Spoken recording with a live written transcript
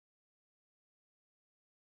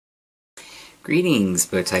Greetings,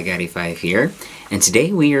 Bowtie85 here, and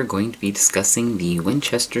today we are going to be discussing the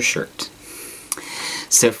Winchester shirt.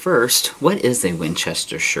 So first, what is a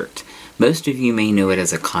Winchester shirt? Most of you may know it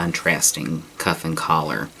as a contrasting cuff and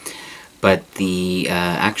collar, but the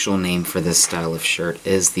actual name for this style of shirt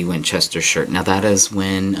is the Winchester shirt. Now that is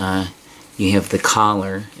when you have the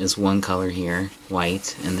collar is one color here,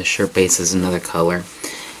 white, and the shirt base is another color,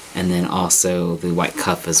 and then also the white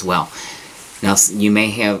cuff as well. Now you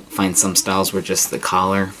may find some styles where just the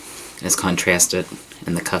collar is contrasted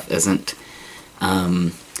and the cuff isn't.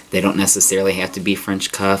 They don't necessarily have to be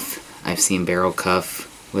French cuff. I've seen barrel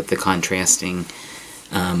cuff with the contrasting.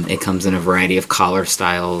 It comes in a variety of collar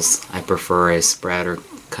styles. I prefer a spread or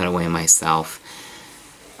cutaway myself.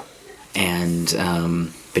 And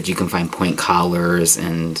but you can find point collars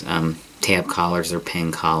and tab collars or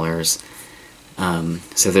pin collars.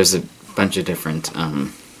 So there's a bunch of different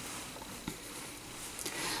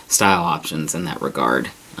style options in that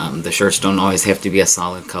regard. The shirts don't always have to be a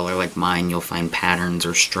solid color like mine. You'll find patterns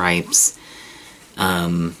or stripes.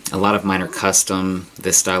 A lot of mine are custom.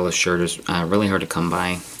 This style of shirt is really hard to come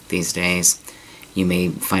by these days. You may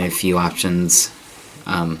find a few options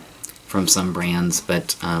from some brands,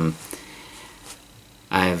 but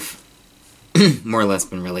I've more or less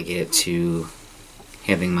been relegated to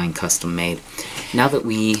having mine custom made. Now that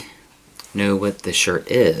we know what the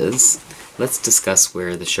shirt is, let's discuss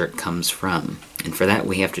where the shirt comes from. And for that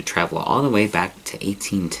we have to travel all the way back to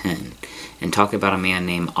 1810 and talk about a man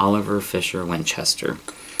named Oliver Fisher Winchester,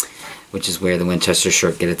 which is where the Winchester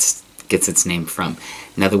shirt gets its name from.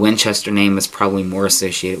 Now the Winchester name is probably more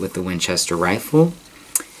associated with the Winchester rifle.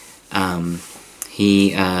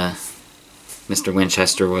 Mr.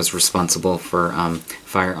 Winchester was responsible for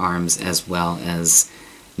firearms as well as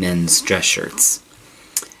men's dress shirts.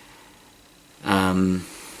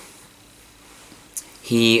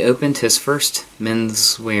 He opened his first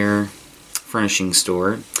menswear furnishing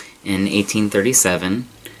store in 1837.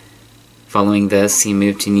 Following this, he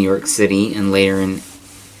moved to New York City, and later in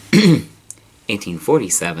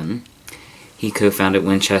 1847, he co-founded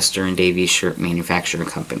Winchester and Davies Shirt Manufacturing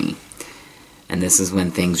Company. And this is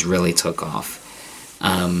when things really took off.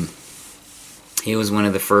 He was one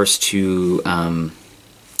of the first to, I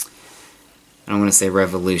don't want to say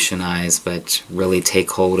revolutionize, but really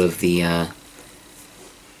take hold of the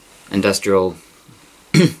industrial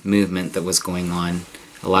movement that was going on.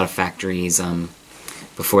 A lot of factories,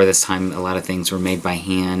 before this time, a lot of things were made by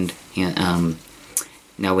hand.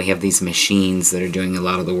 Now we have these machines that are doing a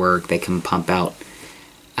lot of the work. They can pump out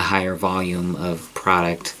a higher volume of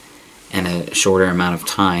product in a shorter amount of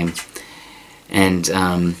time. And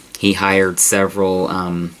he hired several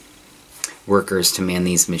workers to man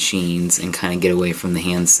these machines and kind of get away from the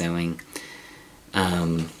hand sewing.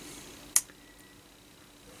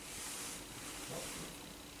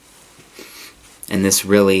 And this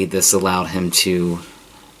allowed him to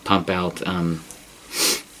pump out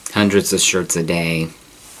hundreds of shirts a day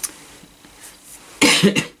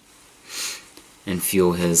and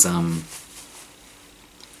fuel his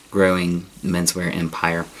growing menswear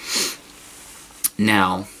empire.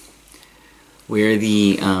 Now, where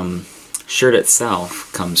the shirt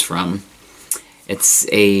itself comes from, it's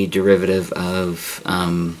a derivative of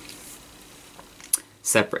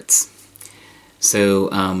separates.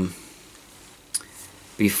 So,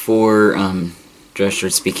 before dress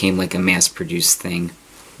shirts became like a mass-produced thing,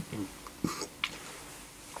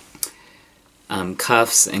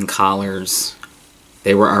 cuffs and collars,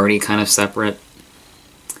 they were already kind of separate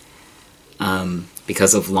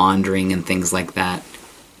because of laundering and things like that,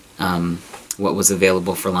 what was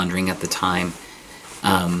available for laundering at the time.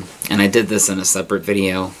 And I did this in a separate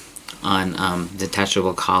video on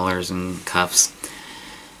detachable collars and cuffs.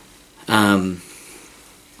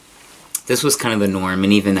 This was kind of the norm,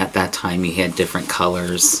 and even at that time you had different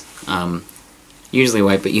colors, usually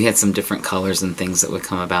white, but you had some different colors and things that would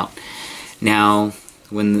come about. Now,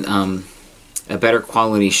 when a better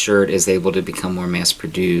quality shirt is able to become more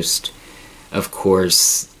mass-produced, of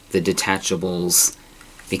course, the detachables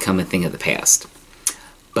become a thing of the past.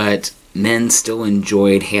 But men still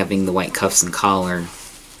enjoyed having the white cuffs and collar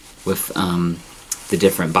with the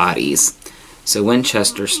different bodies. So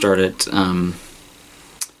Winchester started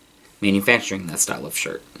manufacturing that style of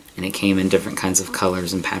shirt, and it came in different kinds of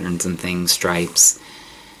colors and patterns and things, stripes.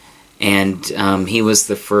 And he was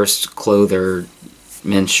the first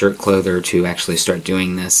men's shirt clother to actually start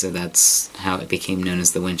doing this, so that's how it became known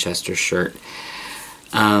as the Winchester shirt.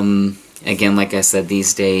 Again, like I said,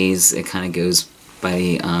 these days it kind of goes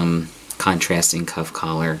by contrasting cuff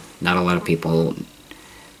collar. Not a lot of people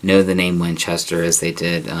know the name Winchester as they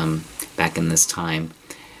did back in this time.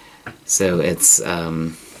 So it's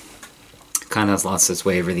kind of has lost its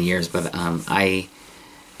way over the years, but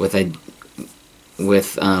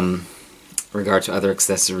with regard to other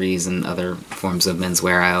accessories and other forms of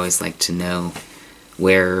menswear, I always like to know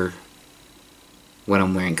where what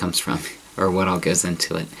I'm wearing comes from, or what all goes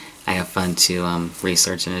into it. I have fun to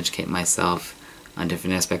research and educate myself on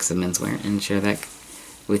different aspects of menswear and share that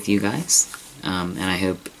with you guys. And I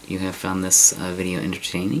hope you have found this video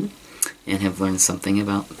entertaining and have learned something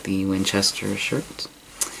about the Winchester shirt.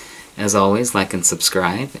 As always, like and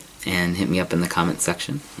subscribe, and hit me up in the comment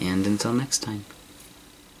section. And until next time.